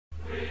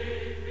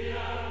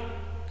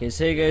Okay,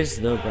 so hey guys,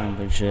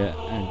 Theredbullrampage here,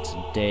 and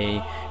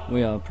today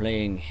we are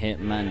playing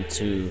Hitman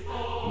 2.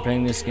 I'm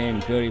playing this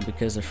game purely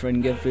because a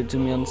friend gifted it to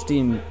me on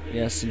Steam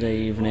yesterday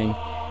evening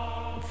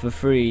for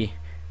free,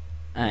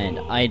 and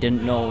I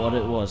didn't know what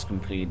it was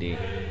completely,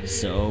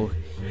 so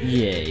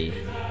yay.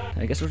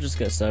 I guess we'll just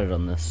get started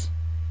on this.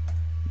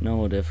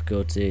 Normal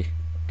difficulty,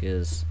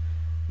 because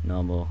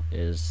normal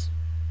is...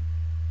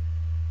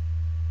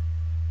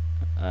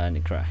 and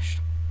it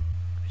crashed.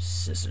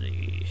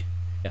 Sicily.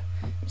 Yeah.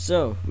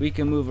 So we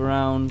can move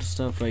around,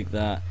 stuff like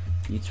that.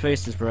 You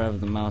trace this wherever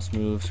the mouse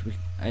moves.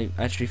 I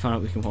actually found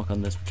out we can walk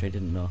on this, which I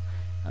didn't know.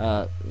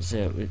 So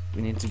yeah,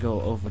 we need to go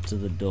over to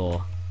the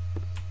door.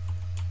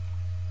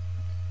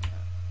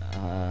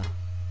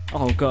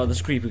 Oh god,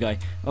 this creepy guy.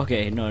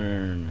 Okay,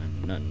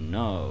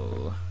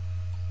 no.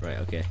 Right,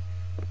 okay.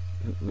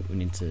 We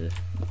need to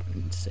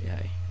say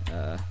hi.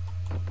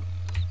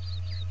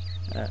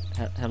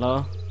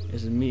 Hello?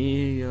 Is it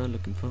me you're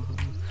looking for?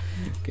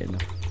 Okay, no.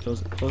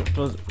 Close it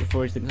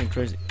before he thinks I'm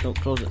crazy. No,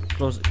 close it.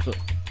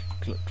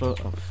 Oh,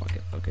 fuck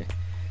it. Okay.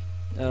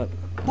 Hello,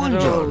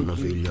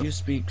 you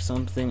speak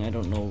something, I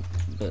don't know,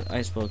 but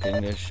I spoke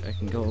English. I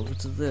can go over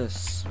to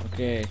this.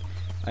 Okay.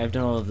 I've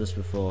done all of this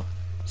before.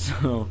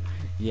 So,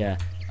 yeah.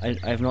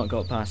 I've not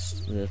got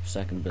past the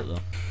second bit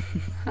though.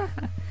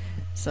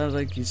 Sounds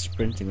like he's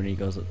sprinting when he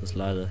goes up this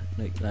ladder.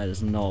 Like, that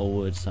is not a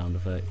word sound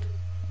effect.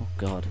 Oh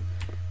god.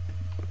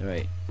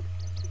 Right.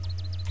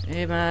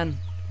 Hey man.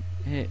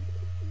 Hey.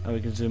 Oh, we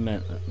can zoom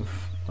in.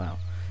 Wow.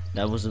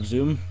 That was a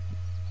zoom.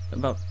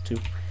 About 2.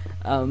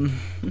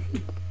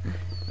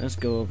 Let's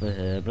go over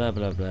here. Blah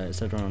blah blah. Let's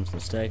head around onto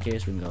the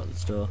staircase. We can go out the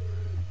store.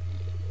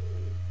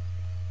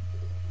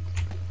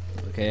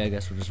 Okay, I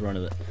guess we'll just run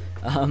a bit.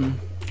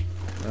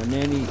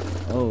 Nearly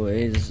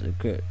always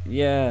good.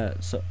 Yeah.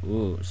 So,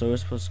 so we're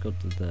supposed to go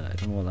to there. I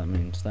don't know what that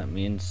means. That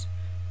means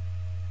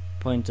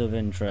point of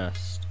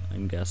interest,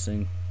 I'm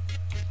guessing.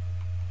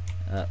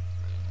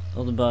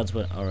 All the birds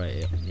went.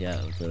 Alright,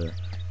 yeah.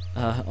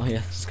 Oh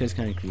yeah, this guy's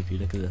kind of creepy.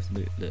 Look at this.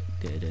 Look.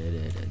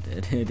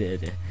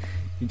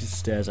 He just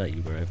stares at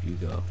you wherever you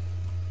go.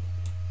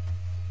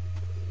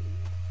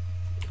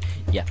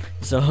 Yeah.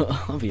 So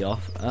I'll be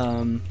off.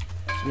 So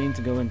we need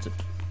to go into.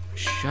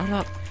 Shut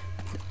up.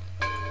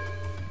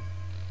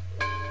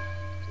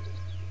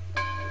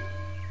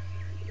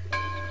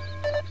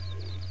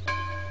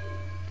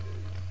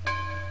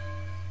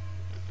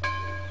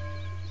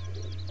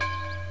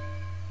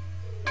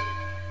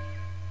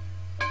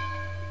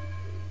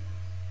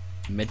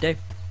 Midday?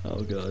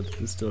 Oh god,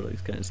 this door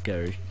looks kind of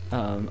scary.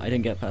 I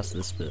didn't get past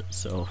this bit,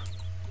 so...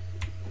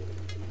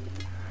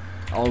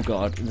 Oh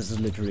god, this is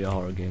literally a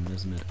horror game,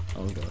 isn't it?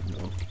 Oh god,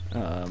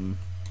 no.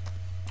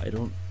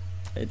 I'm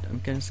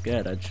kind of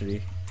scared,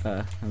 actually.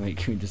 I mean,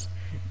 can we just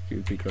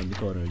peek around the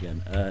corner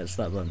again? It's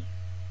that one.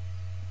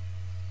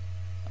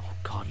 Oh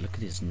god, look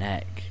at his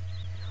neck.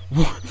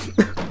 What?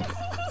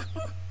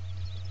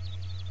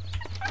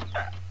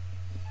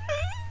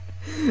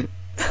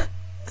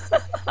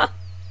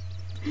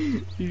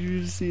 Did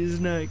you just see his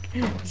neck?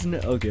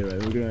 Okay,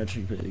 right, we're gonna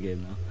actually play the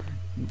game now.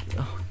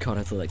 Oh god,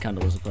 I thought that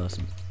candle was a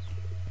person.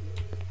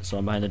 So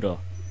I'm behind the door.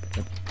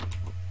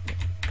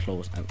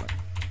 Close. I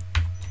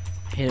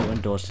hate it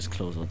when doors just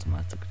close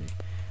automatically.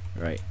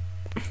 Right.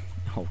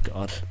 Oh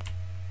god.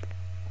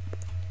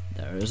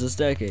 There is a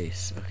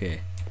staircase.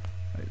 Okay.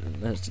 Right,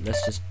 let's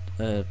just.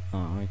 Oh,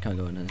 I can't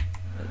go in here.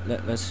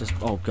 Let's just.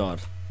 Oh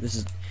god, this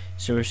is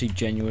seriously,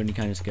 genuinely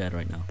kind of scared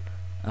right now.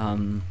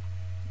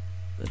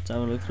 Let's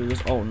have a look through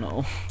this. Oh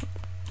no.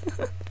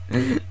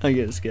 I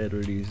get scared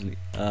really easily.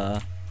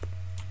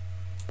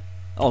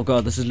 Oh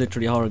god, this is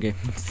literally a horror game.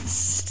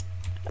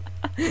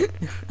 Can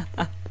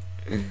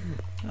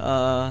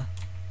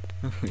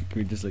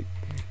we just like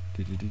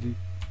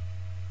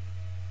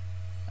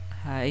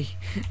hi.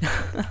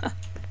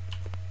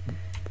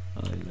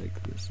 I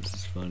like this. This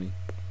is funny.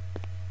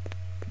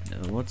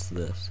 No, what's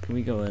this? Can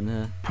we go in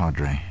here?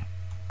 Padre,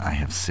 I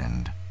have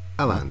sinned.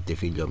 Avanti,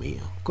 figlio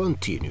mio,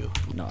 continue.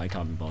 No, I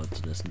can't be bothered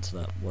to listen to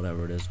that.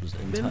 Whatever it is was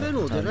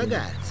Benvenuti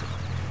ragazzi.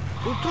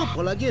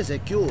 Purtroppo la chiesa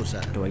è chiusa.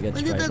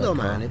 Venite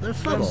domani, per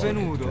favore.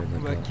 Benvenuto,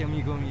 vecchio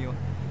amico mio.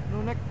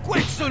 Non è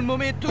questo il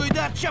momento di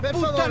darci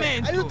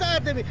appuntamento.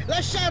 Aiutatemi,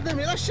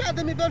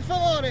 lasciatemi per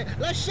favore,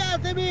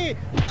 lasciatemi.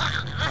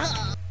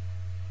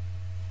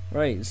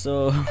 Right,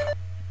 so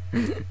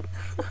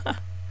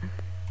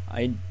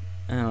hang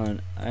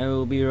on, I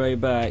will be right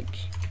back.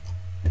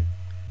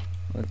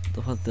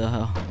 What the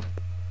hell?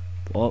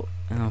 What?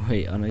 Oh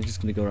wait, am I just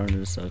gonna go around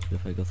in a circle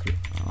if I go through?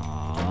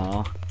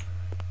 Aww,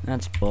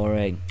 that's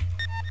boring.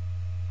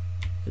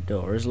 The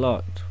door is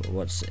locked. Well,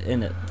 what's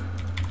in it?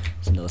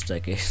 It's another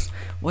staircase.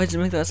 Why does it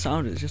make that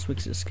sound? It just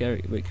makes it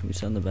scary. Wait, can we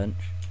sit on the bench?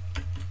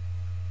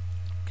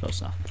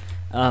 Close enough.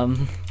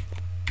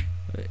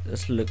 Wait,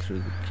 let's look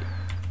through the...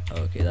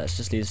 Okay, that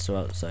just leads to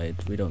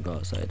outside. We don't go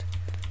outside.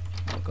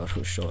 Oh god, it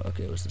was short.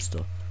 Okay, it was this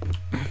door.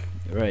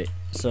 Right,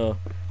 so...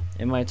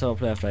 in my top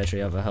left I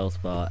actually have a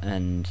health bar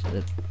and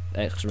an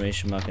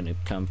exclamation mark and a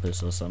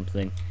compass or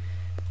something.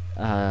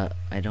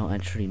 I don't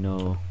actually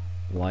know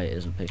why it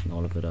isn't picking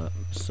all of it up.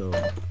 So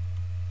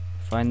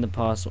find the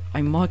parcel.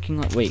 I'm marking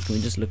like. Wait, can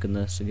we just look in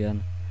this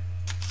again?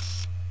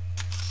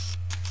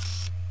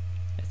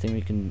 I think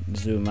we can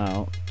zoom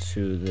out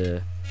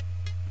to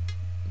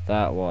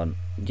that one.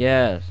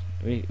 Yes,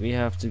 we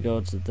have to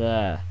go to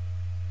there.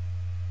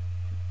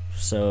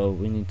 So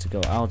we need to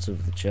go out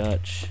of the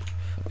church.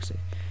 Fuck's sake.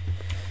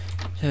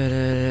 I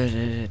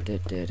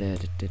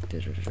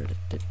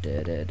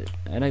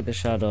like the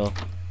shadow.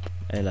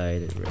 I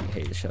really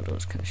hate the shadow.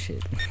 It's kind of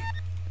shit.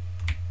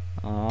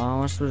 Oh,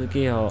 what's through the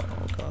keyhole?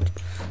 Oh god.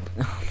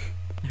 I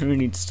really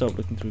need to stop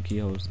looking through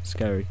keyholes. It's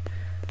scary.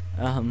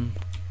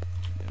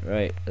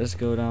 Right, let's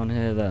go down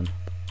here then.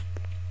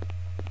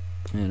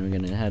 And we're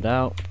gonna head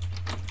out.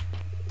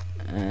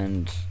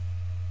 And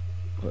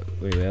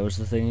wait, where was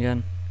the thing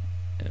again?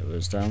 It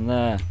was down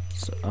there.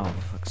 So, oh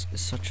fuck!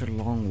 It's such a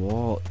long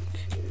walk.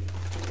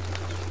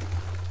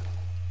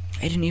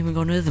 I didn't even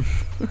go near them.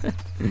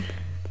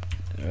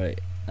 Alright.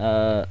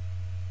 So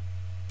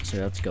we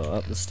have to go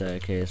up the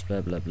staircase.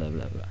 Blah blah blah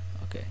blah blah.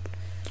 Okay,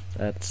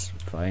 that's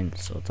fine,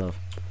 sort of.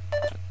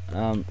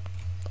 I'm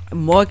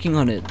working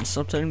on it.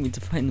 Stop telling me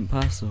to find the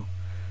parcel.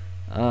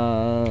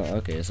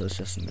 Okay, so it's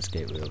just an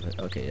escape route.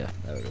 Okay, yeah,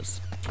 there it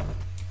is.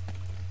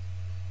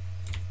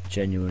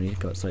 Genuinely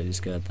got slightly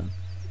scared then.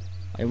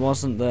 I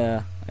wasn't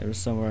there. I was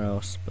somewhere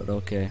else, but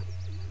okay.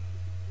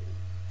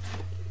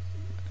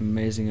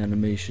 Amazing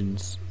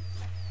animations.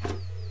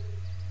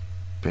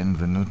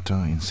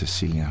 Benvenuto in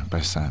Sicilia,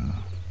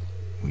 Bassano.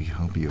 We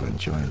hope you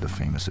enjoy the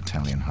famous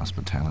Italian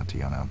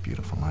hospitality on our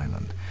beautiful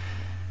island.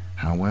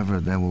 However,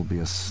 there will be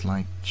a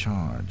slight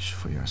charge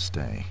for your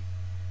stay.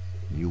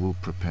 You will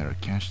prepare a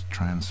cash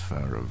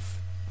transfer of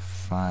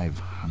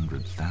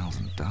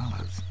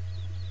 $500,000.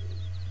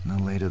 No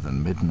later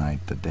than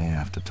midnight the day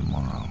after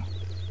tomorrow.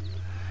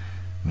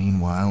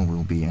 Meanwhile,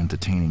 we'll be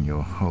entertaining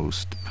your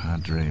host,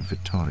 Padre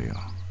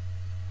Vittorio.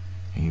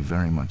 He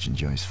very much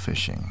enjoys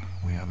fishing.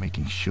 We are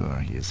making sure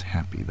he is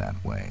happy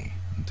that way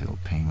until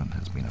payment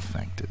has been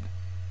effected.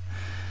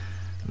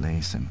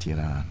 Lei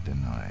sentirà di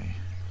noi.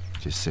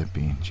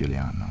 Giuseppe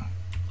Giuliano.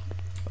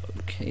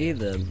 Okay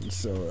then,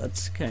 so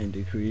that's kind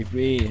of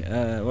creepy.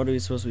 What are we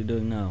supposed to be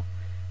doing now?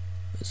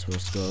 We're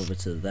supposed to go over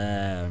to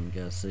there, I'm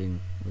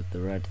guessing, with the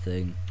red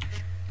thing.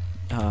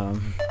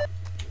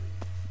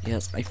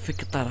 Yes, I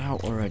figured that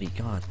out already.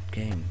 God,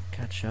 game,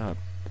 catch up.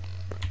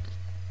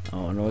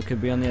 Oh no, it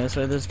could be on the other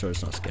side of this door.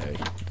 It's not scary.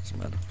 It doesn't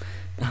matter.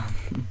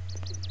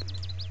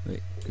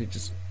 Wait, we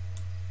just.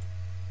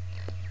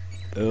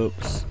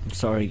 Oops. I'm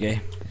sorry, game.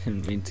 I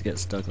didn't mean to get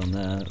stuck on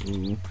there.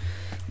 Ooh.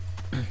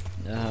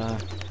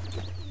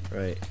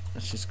 Right.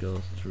 Let's just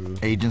go through.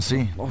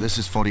 Agency, this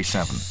is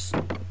 47.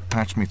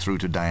 Patch me through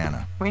to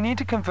Diana. We need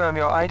to confirm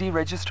your ID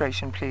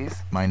registration,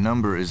 please. My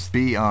number is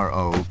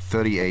BRO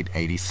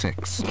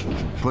 3886.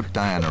 Put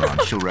Diana on.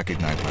 She'll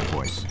recognize my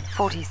voice.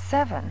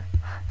 47?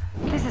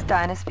 This is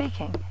Diana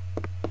speaking.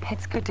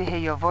 It's good to hear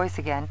your voice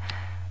again.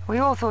 We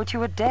all thought you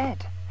were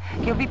dead.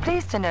 You'll be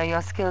pleased to know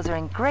your skills are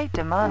in great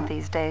demand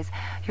these days.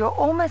 You're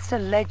almost a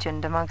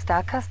legend amongst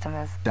our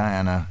customers.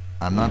 Diana,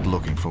 I'm not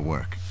looking for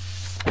work.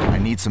 I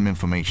need some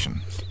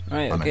information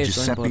Right, on okay, a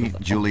Giuseppe so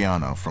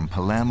Giuliano from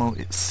Palermo,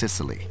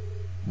 Sicily.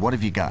 What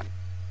have you got?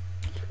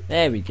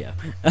 there we go.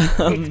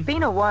 It's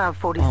been a while,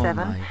 47,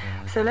 Oh my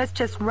God. so let's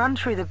just run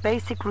through the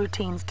basic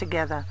routines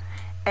together.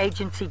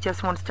 Agency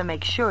just wants to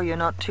make sure you're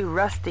not too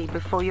rusty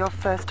before your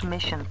first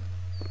mission.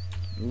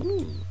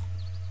 Ooh.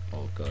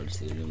 Oh god, it's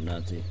the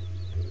Illuminati.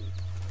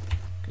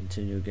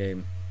 Continue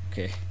game.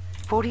 Okay.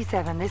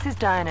 47, this is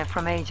Diana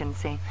from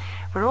Agency.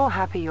 We're all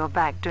happy you're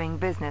back doing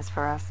business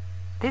for us.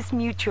 This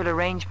mutual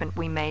arrangement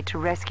we made to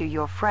rescue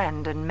your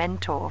friend and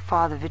mentor,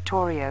 Father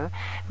Vittorio,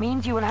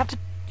 means you will have to...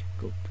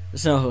 Cool.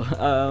 So,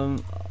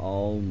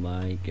 oh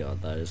my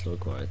god, that is low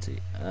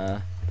quality.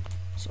 So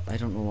I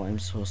don't know what I'm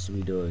supposed to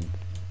be doing.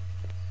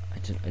 I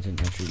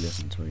didn't actually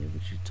listen to any of the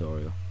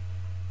tutorial.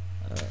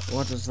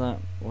 What is that?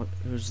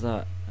 Who's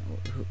that?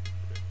 Who?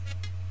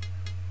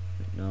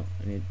 No,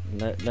 I need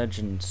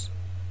legends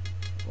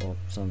or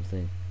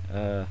something.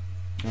 No,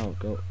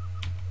 go.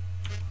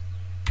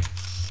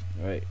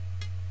 Right.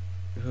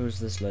 Who's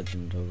this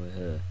legend over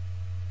here?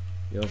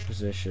 Your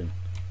position.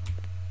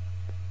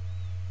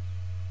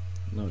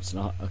 No, it's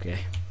not. Okay.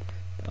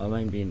 I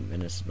might be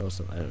innocent or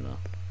something. I don't know.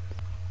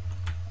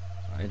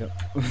 I don't.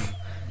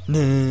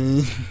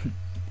 No.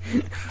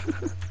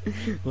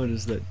 What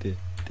is that? Okay.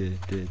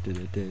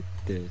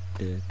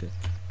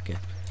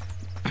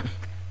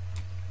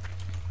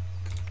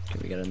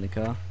 Can we get in the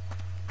car?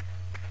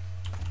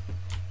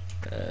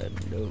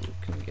 No.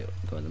 Can we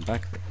go in the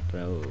back?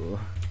 No.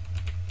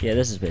 Yeah,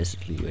 this is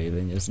basically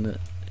waving, isn't it?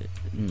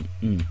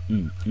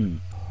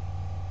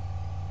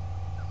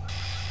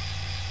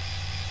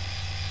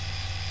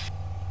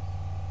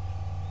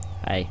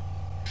 Hi.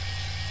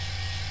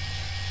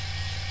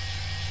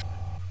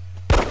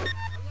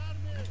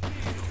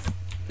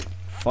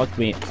 Fuck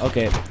me.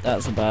 Okay, that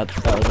was a bad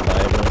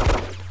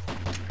idea.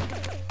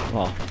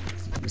 Wow,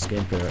 this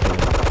gameplay right here.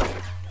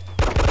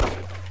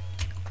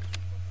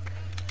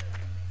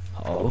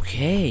 Oh.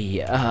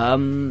 Okay,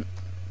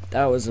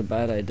 that was a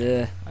bad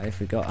idea. I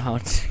forgot how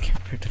to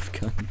get rid of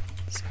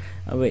guns.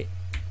 Oh wait,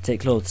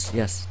 take clothes.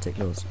 Yes, take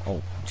clothes.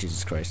 Oh,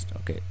 Jesus Christ.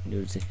 Okay,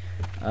 nudity.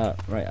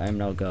 Right, I am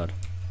now God.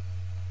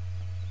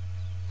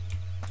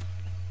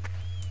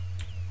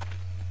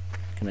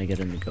 Can I get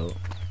in the goat?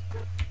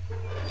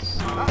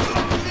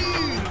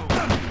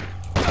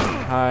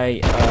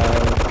 Hi,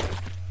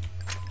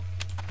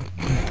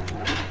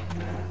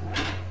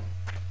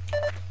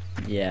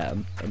 yeah,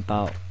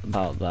 about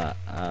that.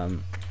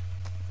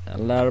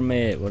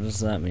 Alarme, what does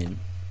that mean?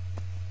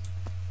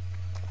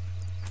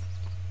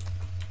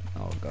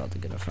 Oh god,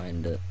 they're gonna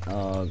find it.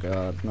 Oh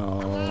god,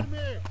 no.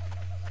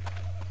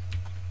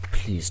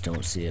 Please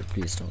don't see it,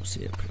 please don't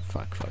see it.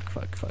 Fuck, fuck,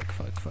 fuck, fuck,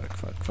 fuck, fuck,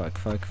 fuck, fuck,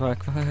 fuck,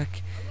 fuck,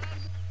 fuck.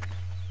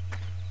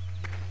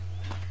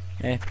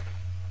 Hey.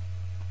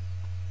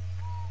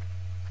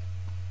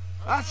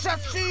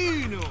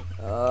 Assassino!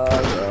 Oh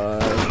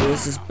god,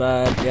 this is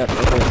bad. Yep,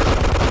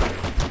 okay.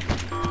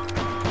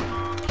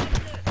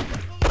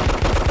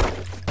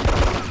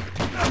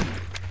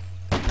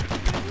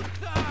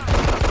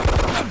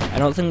 I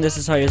don't think this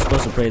is how you're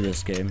supposed to play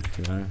this game,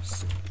 to be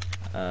honest.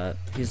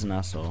 He's an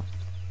asshole.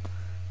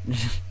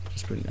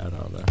 Just bring that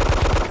out there.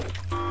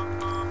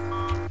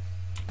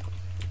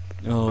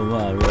 Oh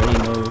wow,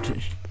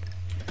 reload.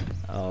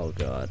 Oh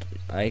god,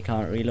 I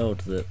can't reload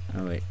the.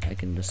 Oh wait, I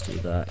can just do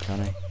that, can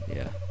I?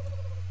 Yeah.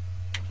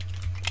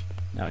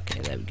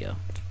 Okay, there we go.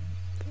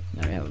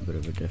 Now we have a bit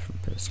of a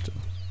different pistol.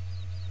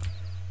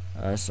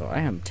 So I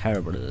am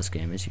terrible at this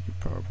game, as you could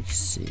probably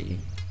see.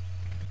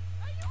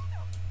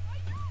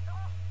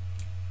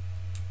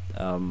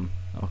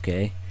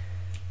 Okay.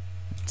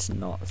 Let's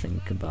not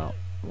think about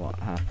what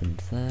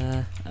happened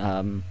there.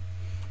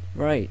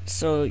 Right,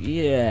 so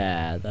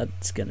yeah,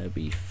 that's gonna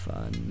be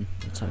fun.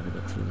 Let's have a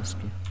look through this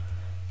game.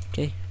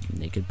 Okay,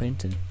 naked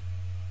painting.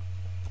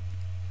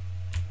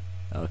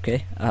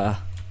 Okay,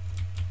 oh,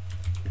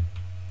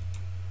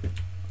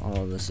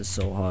 this is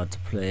so hard to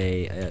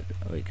play.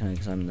 Wait, can I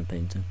examine the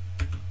painting?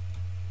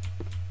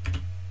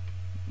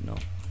 No,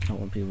 I don't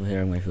want people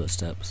hearing my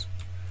footsteps.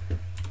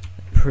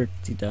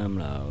 Pretty damn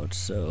loud,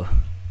 so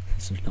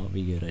this would not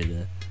be a good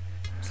idea.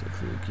 Just look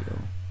through the kill.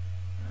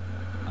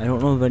 I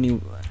don't know of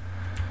any.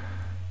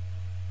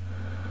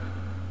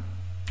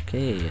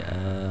 Okay,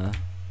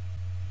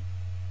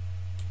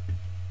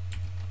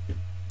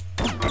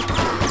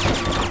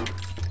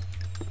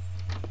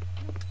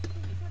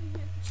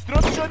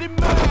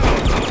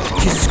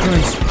 Jesus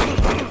Christ!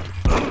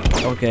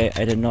 Okay,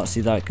 I did not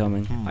see that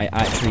coming. I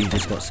actually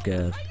just got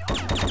scared.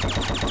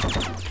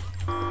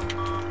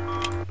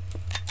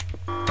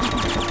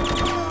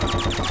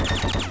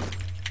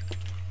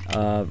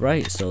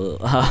 Right, so,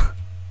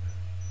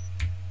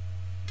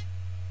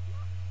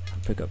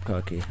 pick up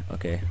car key.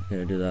 Okay, I'm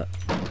gonna do that.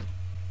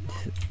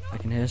 I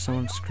can hear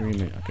someone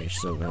screaming. Okay,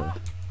 she's over here.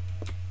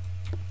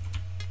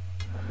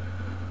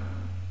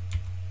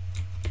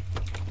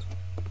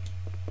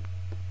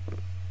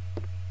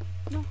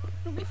 No,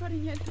 non mi fare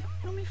niente.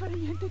 Non mi fare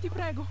niente, ti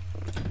prego.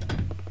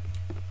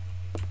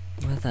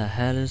 Where the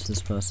hell is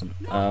this person?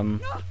 No,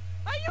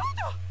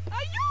 aiuto!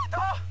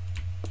 Aiuto!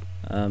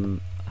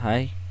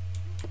 Hi?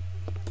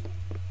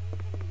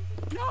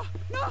 No,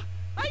 no,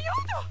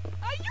 aiuto!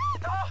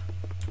 Aiuto!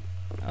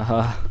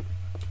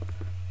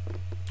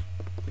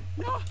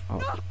 No, Oh.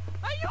 no,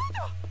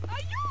 aiuto!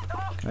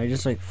 Aiuto! Can I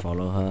just like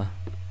follow her?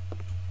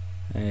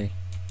 Hey.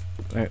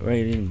 Where are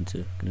you leading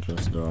to? Gonna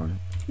close the door on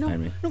No,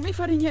 behind me. non mi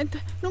fare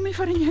niente. Non mi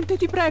fare niente,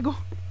 ti prego.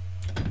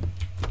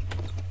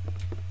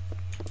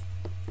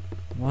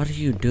 What are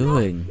you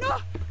doing? No,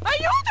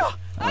 aiuto!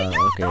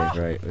 Okay,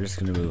 right, we're just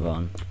gonna move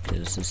on,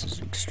 because this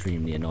is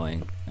extremely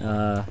annoying.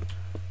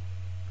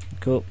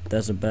 Cool,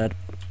 there's a bed.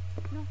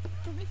 No,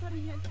 non mi fare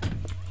niente.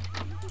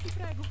 Aiuto, ti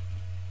prego.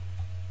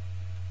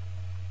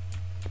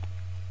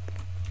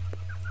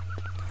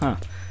 Huh.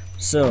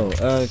 So,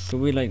 can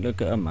we like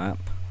look at a map?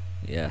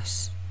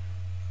 Yes.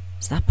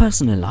 Is that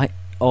person alive?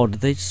 Oh,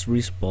 did they just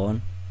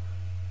respawn?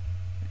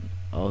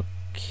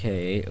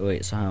 Okay,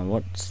 wait, so hang on,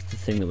 what's the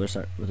thing that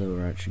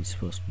we're actually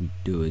supposed to be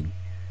doing?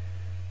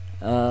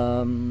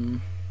 I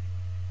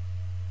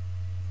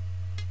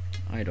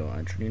don't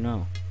actually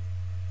know.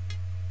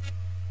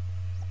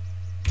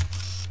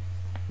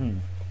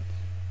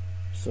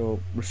 So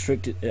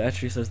restricted. It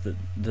actually says that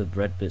the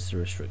red bits are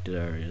restricted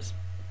areas.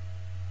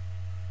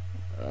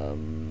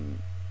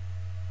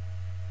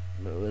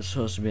 But we're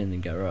supposed to be in the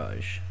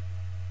garage.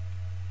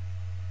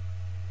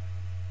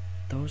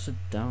 Those are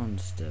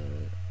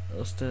downstairs.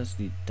 Those stairs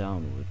lead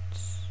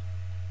downwards.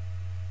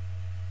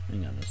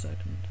 Hang on a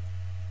second.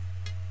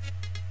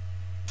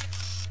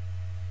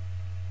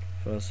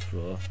 First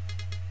floor.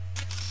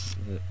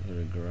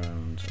 The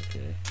ground.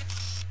 Okay.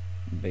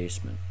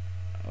 Basement.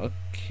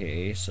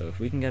 Okay, so if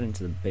we can get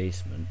into the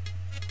basement,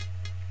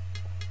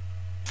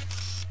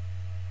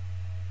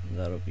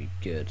 that'll be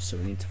good. So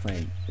we need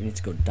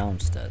to go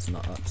downstairs,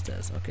 not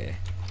upstairs. Okay.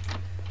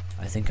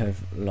 I think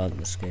I've learned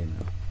this game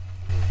now.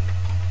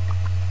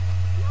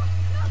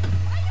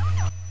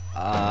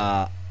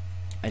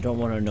 I don't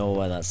want to know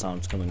where that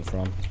sound's coming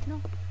from.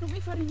 No, non mi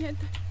fare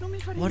niente. Non mi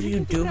fare What are niente,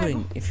 you ti prego.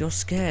 doing? If you're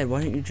scared,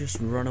 why don't you just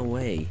run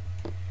away?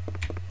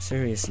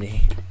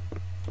 Seriously.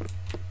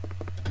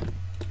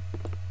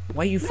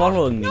 Why are you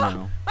following me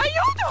now?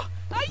 Aiuto!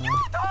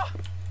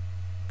 Aiuto!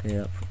 Okay,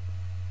 up.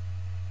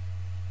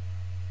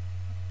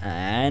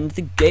 And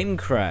the game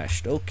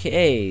crashed.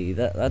 Okay,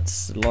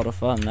 that's a lot of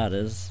fun, that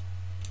is.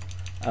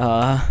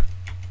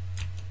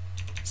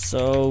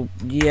 So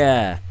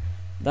yeah,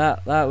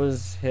 that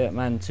was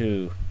Hitman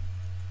 2.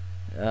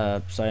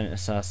 Silent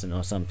Assassin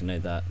or something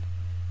like that.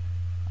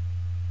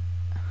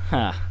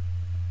 Ha.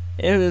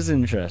 It was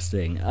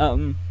interesting.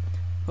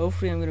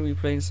 Hopefully I'm gonna be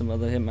playing some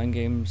other Hitman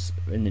games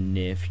in the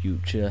near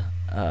future.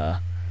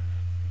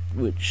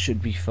 Which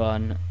should be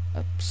fun.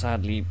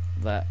 Sadly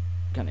that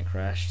kinda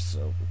crashed,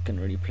 so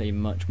couldn't really play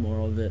much more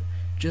of it.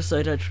 Just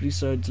I'd actually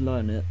started to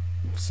learn it.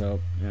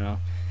 So, you know.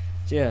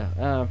 So yeah,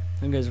 hope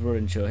you guys were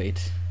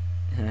enjoyed.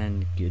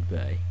 And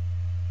goodbye.